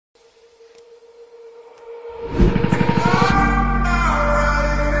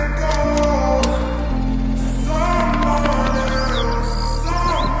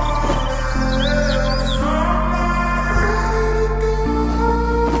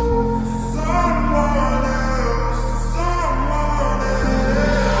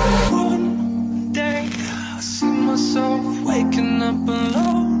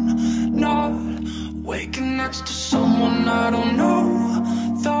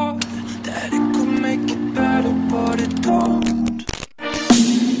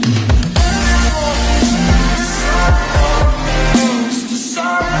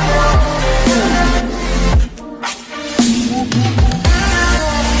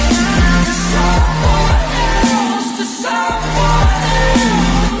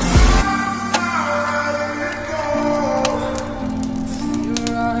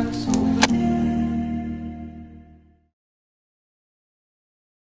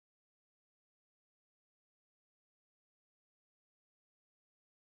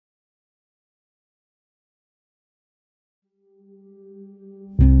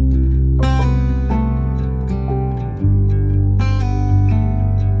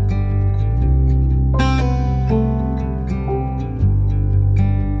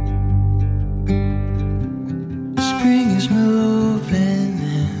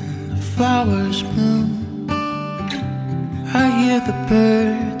Flowers bloom. I hear the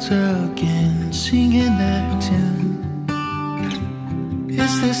birds again singing their tune.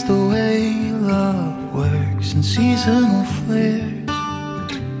 Is this the way love works in seasonal flares?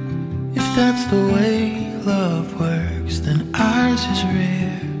 If that's the way love works, then ours is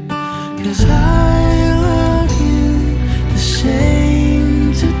rare. 'Cause I love you the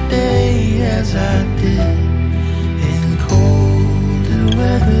same today as I did in colder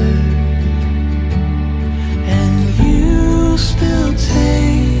weather. Still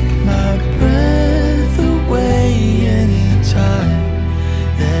take my breath away anytime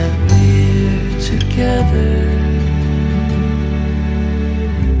that we're together.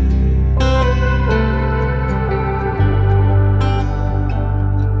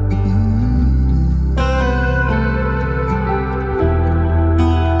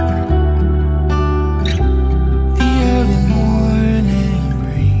 The early morning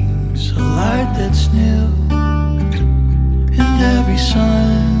brings a light that's new. Every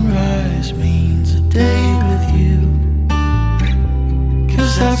sunrise means a day with you.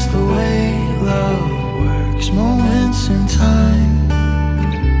 'Cause that's the way love works, moments in time.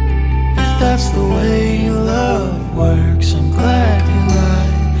 If that's the way love works, I'm glad you're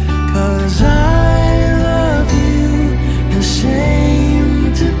mine. 'Cause I love you the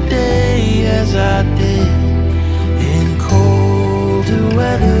same today as I did in colder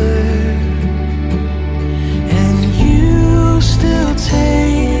weather. Still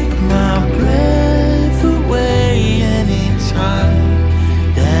take my breath away anytime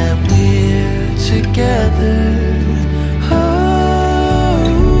that we're together.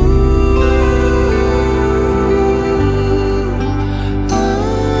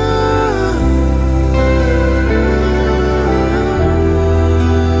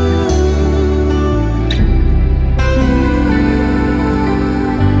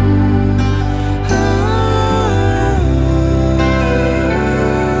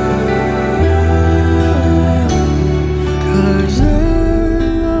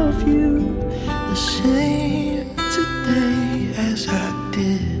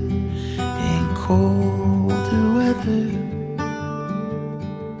 Colder weather,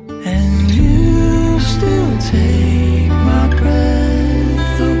 and you still take